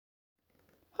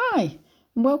Hi,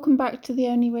 and welcome back to the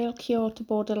Only Real Cure to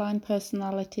Borderline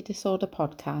Personality Disorder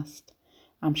podcast.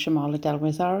 I'm Shamala Del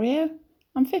Rosario.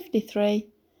 I'm 53.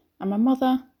 I'm a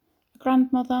mother, a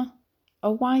grandmother,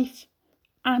 a wife,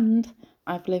 and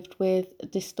I've lived with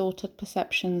distorted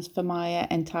perceptions for my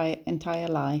entire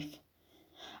life.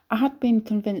 I had been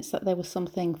convinced that there was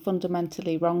something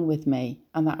fundamentally wrong with me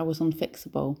and that I was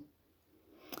unfixable.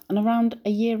 And around a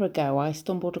year ago, I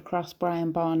stumbled across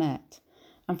Brian Barnett,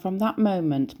 and from that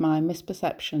moment, my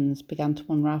misperceptions began to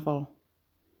unravel.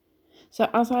 So,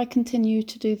 as I continue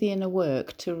to do the inner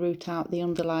work to root out the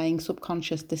underlying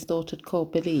subconscious distorted core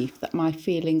belief that my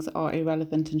feelings are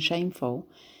irrelevant and shameful,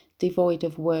 devoid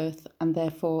of worth, and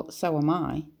therefore so am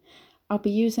I'll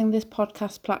be using this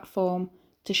podcast platform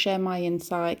to share my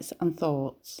insights and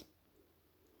thoughts.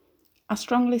 I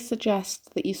strongly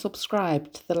suggest that you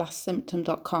subscribe to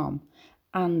thelastsymptom.com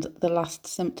and the Last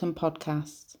Symptom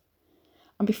podcast.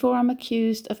 And before I'm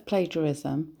accused of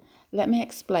plagiarism, let me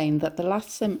explain that The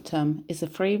Last Symptom is a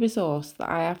free resource that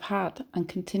I have had and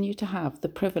continue to have the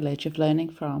privilege of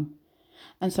learning from.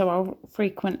 And so I'll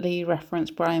frequently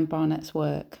reference Brian Barnett's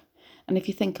work. And if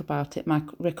you think about it, my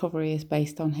recovery is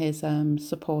based on his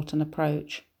support and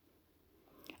approach.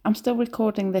 I'm still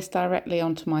recording this directly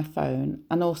onto my phone,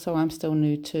 and also I'm still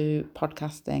new to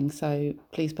podcasting, so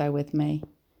please bear with me.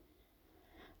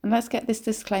 And let's get this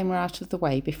disclaimer out of the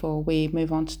way before we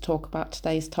move on to talk about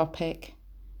today's topic.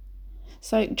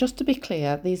 So, just to be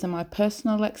clear, these are my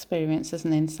personal experiences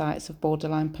and insights of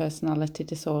borderline personality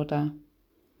disorder.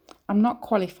 I'm not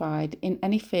qualified in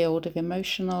any field of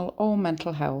emotional or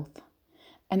mental health,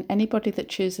 and anybody that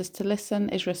chooses to listen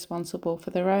is responsible for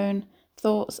their own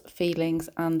thoughts, feelings,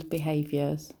 and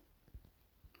behaviours.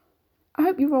 I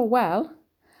hope you're all well.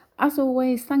 As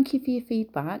always, thank you for your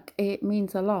feedback. It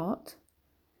means a lot.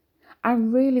 I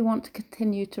really want to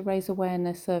continue to raise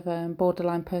awareness of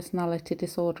borderline personality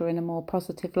disorder in a more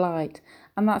positive light,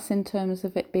 and that's in terms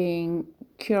of it being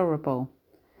curable.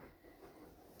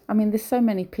 I mean, there's so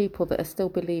many people that are still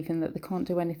believing that they can't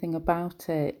do anything about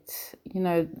it,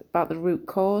 about the root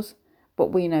cause,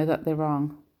 but we know that they're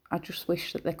wrong. I just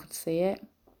wish that they could see it.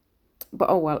 But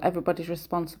oh well, everybody's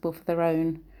responsible for their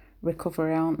own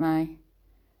recovery, aren't they?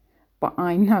 But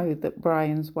I know that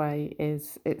Brian's way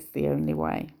it's the only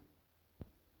way.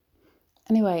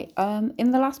 Anyway,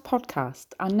 in the last podcast,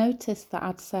 I noticed that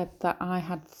I'd said that I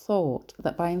had thought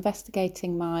that by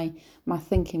investigating my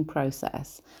thinking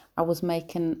process, I was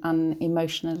making an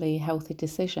emotionally healthy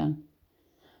decision.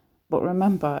 But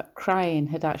remember, crying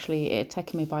had it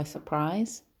taken me by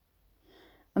surprise.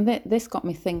 And this got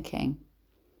me thinking.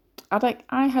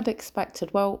 I had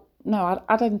expected, well, no,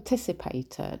 I'd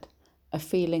anticipated a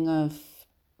feeling of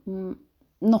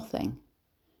nothing.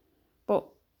 But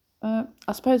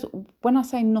I suppose when I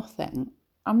say nothing,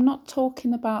 I'm not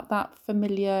talking about that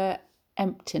familiar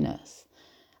emptiness,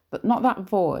 but not that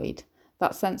void,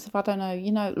 that sense of, I don't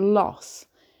know, loss,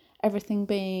 everything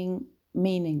being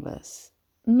meaningless.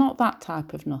 Not that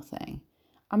type of nothing.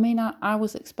 I mean, I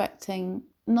was expecting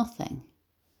nothing,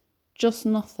 just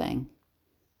nothing.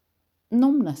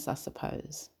 Numbness, I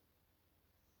suppose.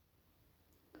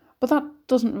 But that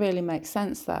doesn't really make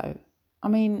sense, though. I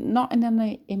mean, not in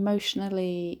an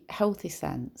emotionally healthy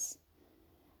sense.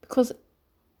 Because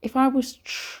if I was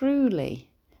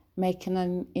truly making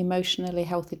an emotionally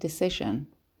healthy decision,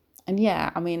 and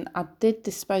yeah, I mean, I did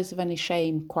dispose of any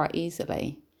shame quite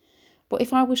easily, but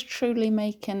if I was truly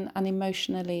making an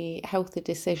emotionally healthy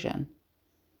decision,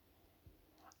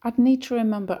 I'd need to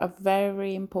remember a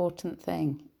very important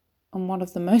thing, and one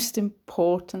of the most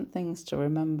important things to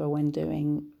remember when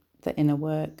doing the inner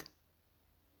work.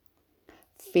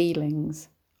 Feelings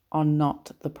are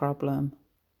not the problem.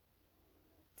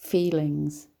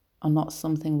 Feelings are not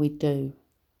something we do.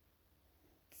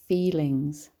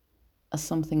 Feelings are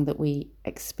something that we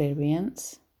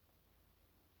experience.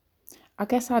 I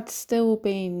guess I'd still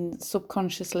been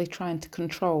subconsciously trying to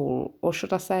control, or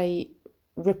should I say,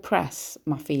 repress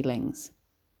my feelings.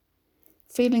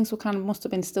 Feelings were must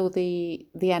have been still the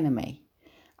enemy.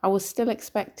 I was still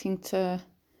expecting to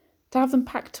have them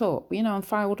packed up, and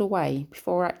filed away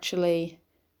before actually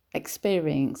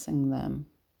experiencing them.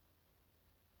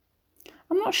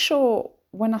 I'm not sure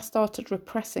when I started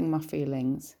repressing my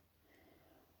feelings,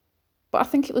 but I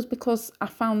think it was because I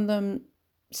found them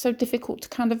so difficult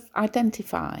to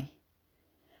identify.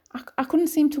 I couldn't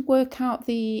seem to work out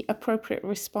the appropriate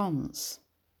response.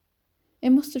 It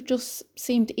must have just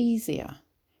seemed easier,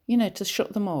 to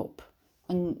shut them up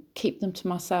and keep them to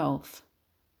myself.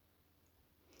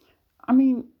 I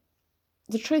mean,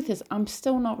 the truth is, I'm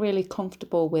still not really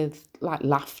comfortable with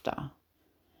laughter.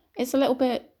 It's a little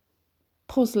bit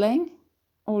puzzling.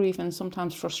 or even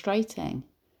sometimes frustrating.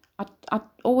 I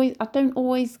don't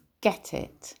always get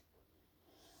it.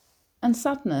 And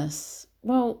sadness,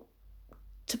 well,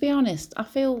 to be honest, I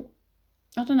feel,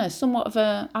 I don't know, somewhat of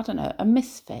a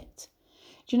misfit.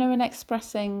 Do you know, in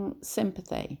expressing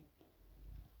sympathy,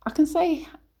 I can say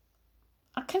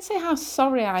I can say how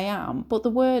sorry I am, but the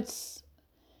words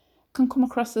can come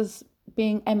across as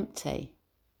being empty.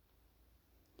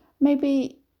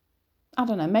 Maybe, I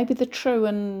don't know, maybe the true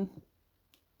and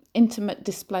intimate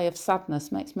display of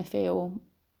sadness makes me feel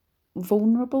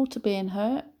vulnerable to being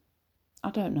hurt.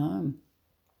 I don't know.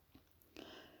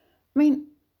 I mean,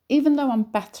 even though I'm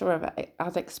better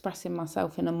at expressing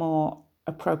myself in a more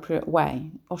appropriate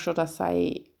way, or should I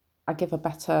say, I give a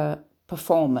better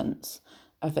performance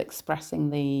of expressing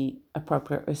the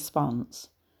appropriate response,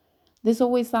 there's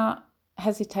always that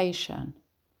hesitation.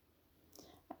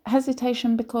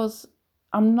 Hesitation because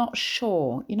I'm not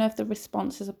sure, if the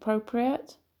response is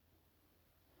appropriate.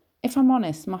 If I'm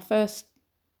honest, my first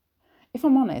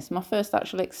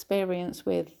actual experience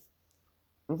with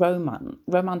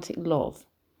romantic love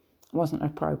wasn't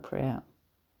appropriate.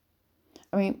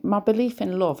 I mean, my belief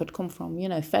in love had come from,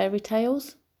 fairy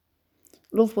tales.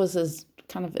 Love was as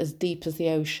deep as the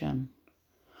ocean,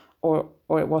 or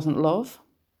it wasn't love.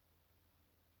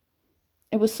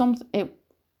 It was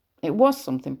it was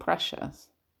something precious,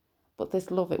 but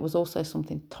this love, it was also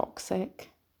something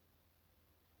toxic.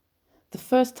 The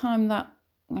first time that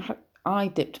I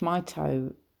dipped my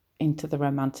toe into the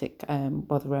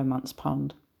the romance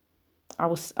pond, I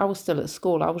was still at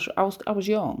school. I was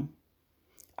young.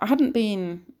 I hadn't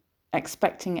been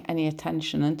expecting any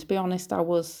attention, and to be honest, I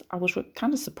was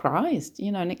kind of surprised,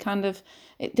 and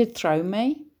it did throw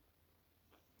me.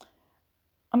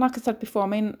 And like I said before, I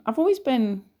mean, I've always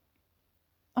been,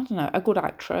 I don't know, a good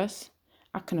actress.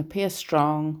 I can appear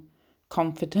strong,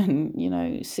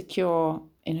 confident, secure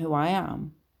in who I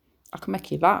am. I can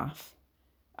make you laugh.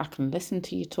 I can listen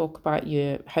to you talk about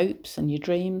your hopes and your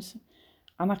dreams,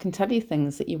 and I can tell you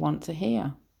things that you want to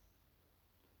hear.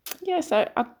 Yes, I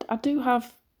do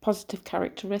have positive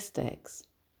characteristics.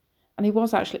 And he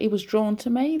was drawn to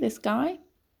me, this guy.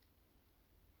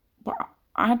 But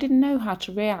I didn't know how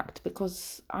to react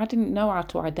because I didn't know how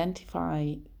to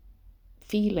identify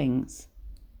feelings.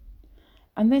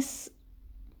 And this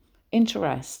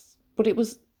interest, but it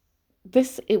was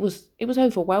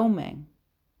overwhelming.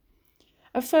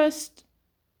 At first,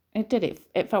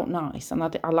 it felt nice and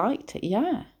I liked it,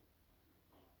 yeah.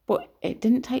 But it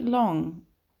didn't take long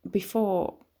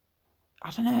before, I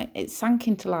don't know, it sank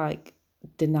into like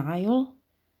denial.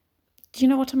 Do you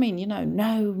know what I mean? No,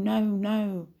 no,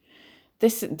 no.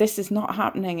 This is not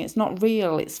happening. It's not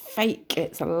real. It's fake.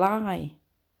 It's a lie.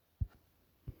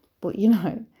 But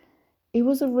he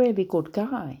was a really good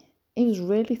guy. He was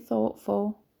really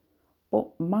thoughtful. But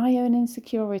my own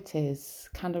insecurities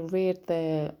kind of reared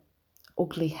their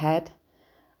ugly head,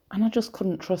 and I just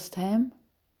couldn't trust him.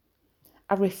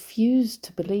 I refused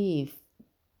to believe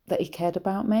that he cared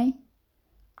about me.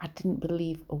 I didn't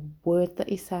believe a word that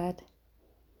he said.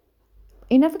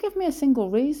 He never gave me a single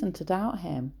reason to doubt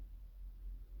him.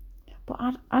 But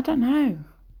I don't know.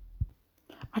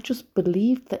 I just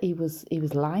believed that he was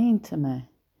lying to me.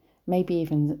 Maybe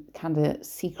even kind of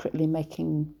secretly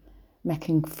making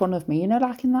fun of me.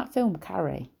 Like in that film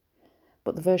Carrie.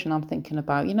 But the version I'm thinking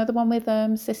about, the one with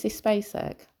Sissy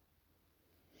Spacek.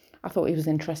 I thought he was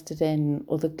interested in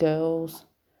other girls.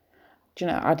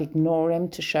 I'd ignore him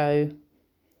to show,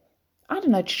 I don't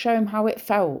know, to show him how it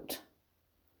felt.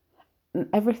 And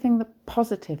everything the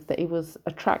positive that he was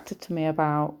attracted to me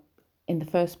about in the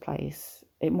first place,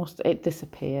 it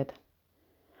disappeared.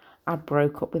 I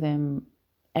broke up with him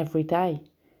every day.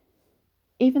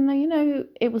 Even though,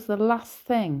 it was the last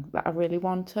thing that I really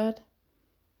wanted.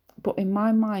 But in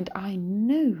my mind, I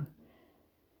knew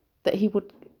that he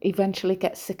would eventually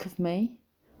get sick of me.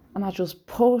 And I just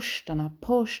pushed and I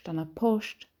pushed and I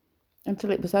pushed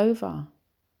until it was over.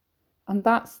 And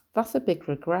that's a big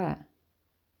regret.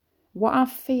 What I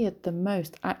feared the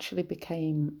most actually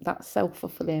became that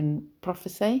self-fulfilling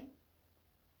prophecy.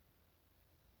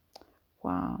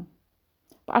 Wow.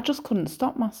 But I just couldn't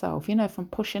stop myself, from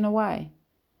pushing away.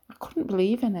 I couldn't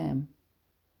believe in him.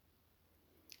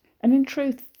 And in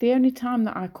truth, the only time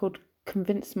that I could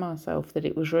convince myself that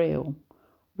it was real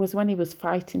was when he was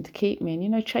fighting to keep me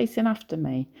and, chasing after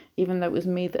me, even though it was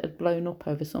me that had blown up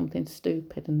over something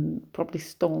stupid and probably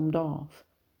stormed off.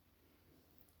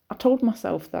 I told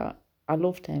myself that I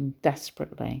loved him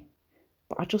desperately,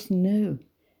 but I just knew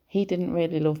he didn't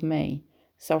really love me.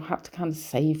 So I had to kind of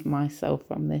save myself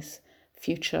from this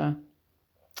future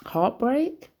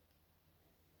heartbreak.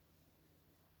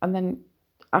 And then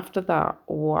after that,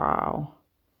 wow,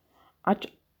 I,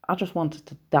 I just wanted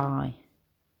to die.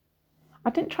 I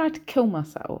didn't try to kill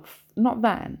myself, not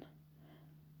then,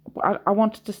 but I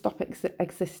wanted to stop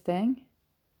existing.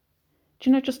 Do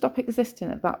you know, just stop existing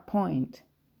at that point?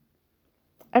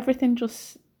 Everything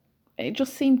it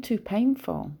just seemed too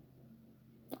painful.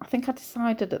 I think I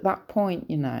decided at that point,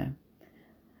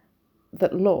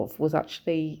 that love was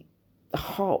actually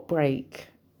heartbreak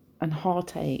and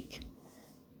heartache,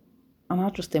 and I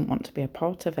just didn't want to be a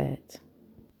part of it.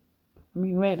 I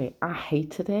mean, really, I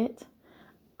hated it,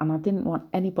 and I didn't want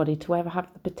anybody to ever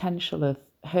have the potential of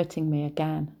hurting me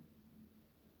again.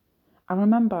 I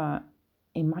remember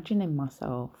imagining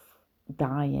myself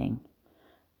dying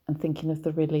and thinking of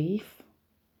the relief.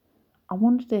 I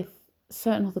wondered if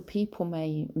certain other people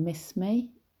may miss me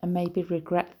and maybe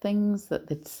regret things that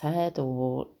they'd said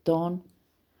or done.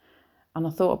 And I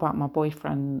thought about my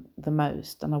boyfriend the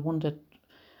most, and I wondered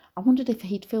if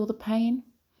he'd feel the pain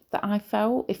that I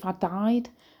felt if I died,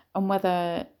 and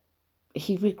whether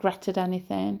he regretted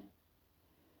anything.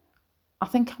 I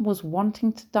think I was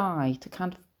wanting to die to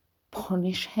kind of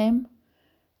punish him,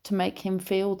 to make him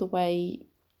feel the way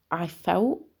I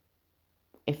felt,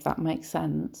 if that makes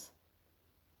sense.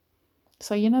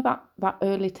 So that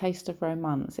early taste of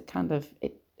romance,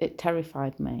 it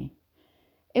terrified me.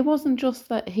 It wasn't just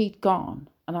that he'd gone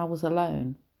and I was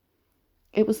alone.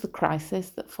 It was the crisis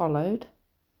that followed.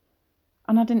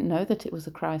 And I didn't know that it was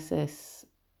a crisis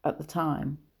at the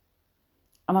time.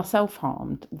 And I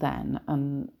self-harmed then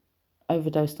and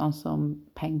overdosed on some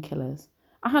painkillers.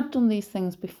 I had done these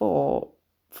things before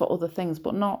for other things,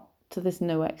 but not to this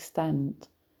new extent.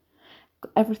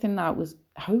 Everything now was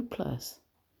hopeless.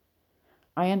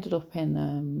 I ended up in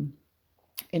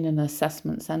an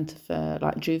assessment centre for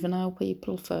like juvenile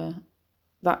people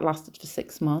that lasted for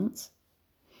 6 months.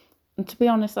 And to be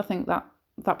honest, I think that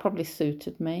probably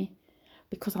suited me,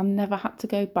 because I never had to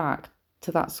go back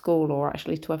to that school or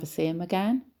actually to ever see him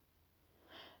again.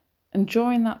 And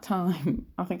during that time,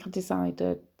 I think I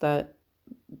decided that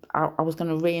I was going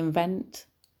to reinvent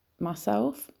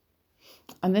myself.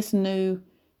 And this new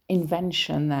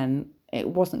invention then, it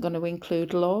wasn't going to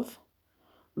include love.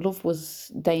 Love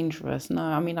was dangerous. No,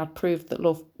 I mean, I'd proved that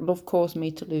love caused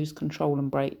me to lose control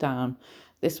and break down.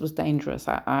 This was dangerous.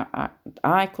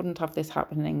 I couldn't have this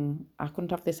happening. I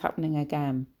couldn't have this happening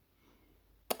again.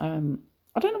 I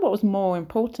don't know what was more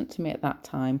important to me at that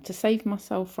time, to save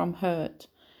myself from hurt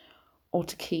or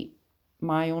to keep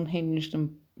my unhinged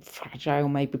and fragile,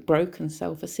 maybe broken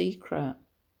self a secret.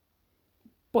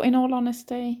 But in all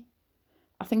honesty,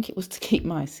 I think it was to keep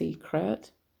my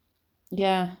secret.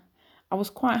 Yeah, I was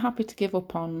quite happy to give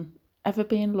up on ever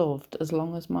being loved as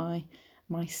long as my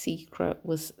secret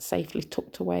was safely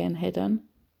tucked away and hidden.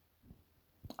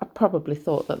 I probably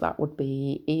thought that would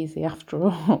be easy after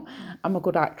all. I'm a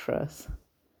good actress,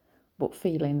 but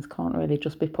feelings can't really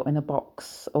just be put in a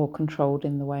box or controlled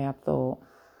in the way I thought.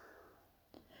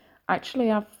 Actually,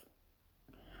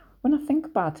 when I think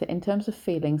about it in terms of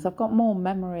feelings, I've got more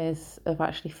memories of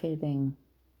actually feeling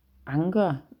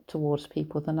anger towards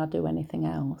people than I do anything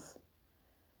else.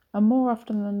 And more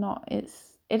often than not,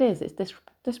 it's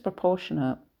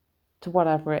disproportionate to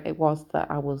whatever it was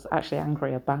that I was actually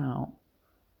angry about.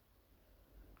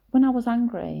 When I was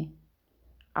angry,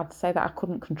 I'd say that I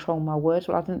couldn't control my words.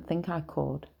 Well, I didn't think I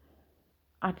could.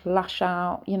 I'd lash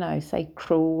out, say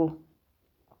cruel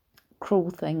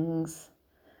things,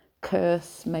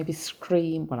 curse, maybe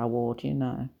scream. Well, I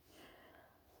would,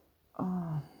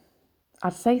 Oh,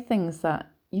 I'd say things that,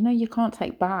 you can't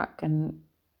take back, and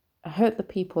hurt the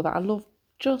people that I love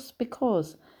just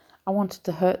because I wanted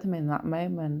to hurt them in that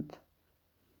moment.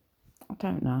 I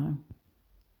don't know.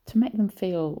 To make them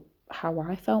feel how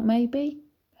I felt, maybe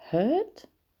hurt.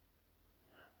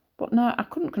 But no, I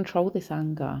couldn't control this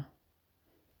anger.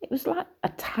 It was like a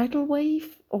tidal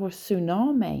wave or a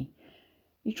tsunami.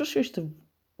 You just used to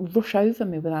rush over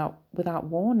me without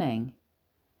warning.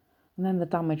 And then the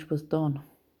damage was done.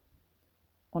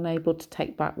 Unable to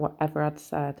take back whatever I'd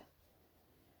said.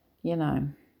 Because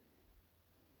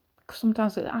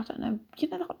sometimes, I don't know,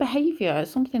 that behaviour is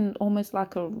something almost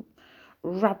like a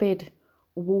rabid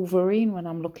wolverine when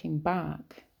I'm looking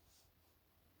back.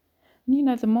 And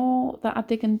the more that I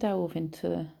dig and delve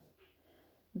into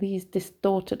these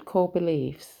distorted core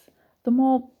beliefs, the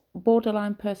more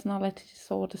borderline personality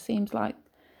disorder seems like,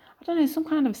 I don't know, some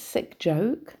kind of sick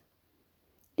joke.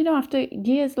 After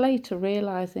years later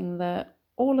realising that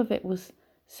all of it was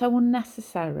so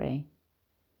unnecessary.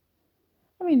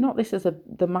 I mean, not this as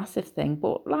the massive thing,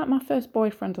 but like my first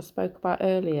boyfriend I spoke about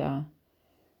earlier,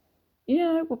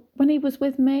 when he was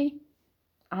with me,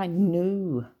 I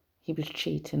knew he was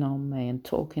cheating on me and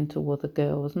talking to other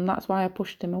girls, and that's why I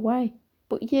pushed him away.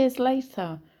 But years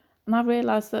later, and I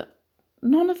realised that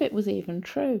none of it was even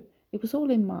true. It was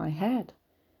all in my head.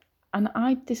 And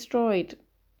I destroyed,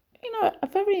 a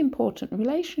very important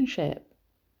relationship.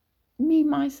 Me,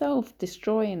 myself,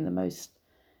 destroying the most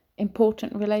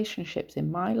important relationships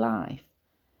in my life.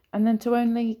 And then to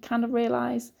only kind of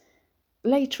realise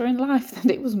later in life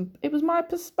that it was my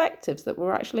perspectives that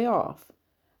were actually off.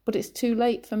 But it's too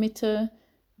late for me to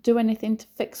do anything to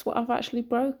fix what I've actually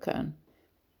broken.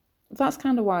 That's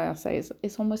kind of why I say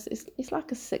it's almost it's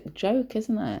like a sick joke,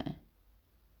 isn't it?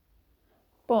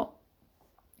 But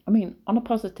I mean, on a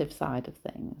positive side of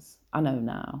things, I know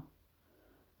now.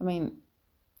 I mean,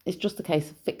 it's just a case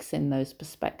of fixing those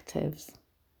perspectives.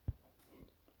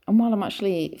 And while I'm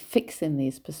actually fixing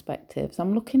these perspectives,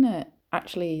 I'm looking at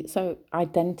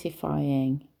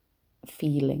identifying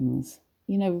feelings,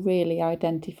 really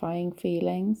identifying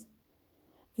feelings.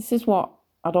 This is what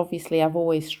I've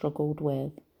always struggled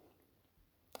with.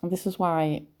 And this is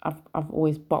why I've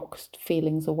always boxed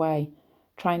feelings away,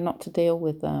 trying not to deal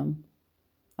with them.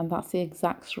 And that's the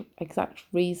exact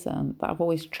reason that I've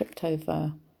always tripped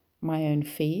over my own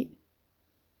feet.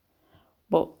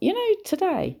 But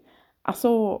today I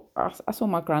saw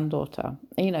my granddaughter.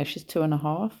 She's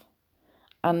 2.5,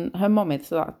 and her mum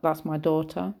that's my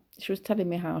daughter. She was telling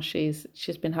me how she's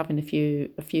been having a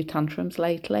few tantrums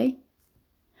lately,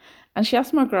 and she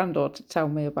asked my granddaughter to tell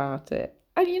me about it.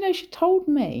 And she told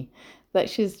me that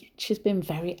she's been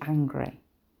very angry.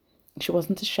 She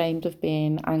wasn't ashamed of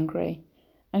being angry,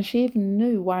 and she even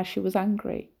knew why she was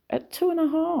angry at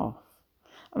 2.5.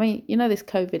 I mean, this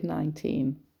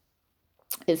COVID-19,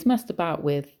 it's messed about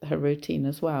with her routine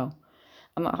as well.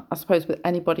 And I suppose with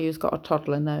anybody who's got a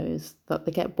toddler knows that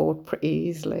they get bored pretty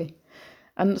easily.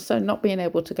 And so not being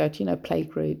able to go to, play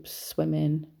groups,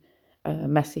 swimming,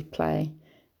 messy play,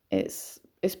 it's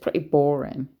pretty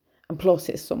boring. And plus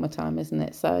it's summertime, isn't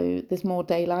it? So there's more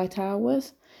daylight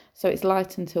hours. So it's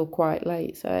light until quite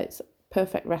late. So it's a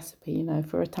perfect recipe,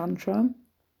 for a tantrum.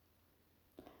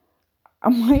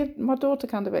 And my daughter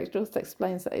kind of just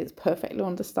explains that it's perfectly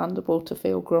understandable to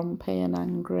feel grumpy and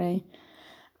angry.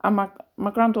 And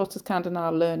my granddaughter's kind of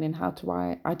now learning how to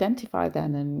identify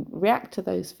then and react to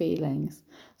those feelings.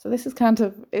 So this is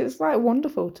it's like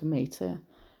wonderful to me to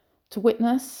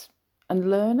witness and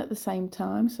learn at the same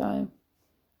time. So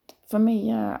for me,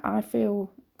 yeah, I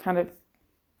feel kind of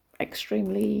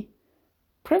extremely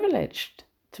privileged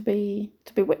to be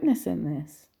witnessing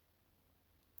this.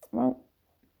 Well,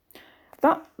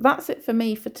 that's it for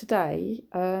me for today.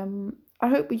 I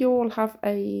hope you all have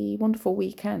a wonderful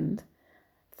weekend.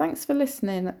 Thanks for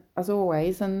listening, as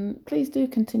always, and please do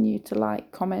continue to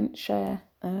like, comment, share,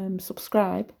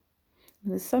 subscribe.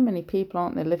 There's so many people,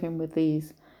 aren't there, living with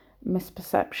these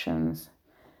misperceptions.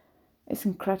 It's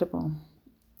incredible.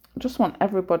 I just want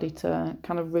everybody to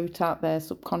kind of root out their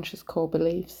subconscious core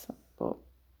beliefs. But,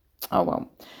 oh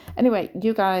well. Anyway,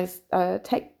 you guys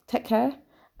take care.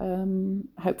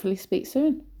 Hopefully speak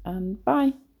soon, and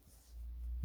bye.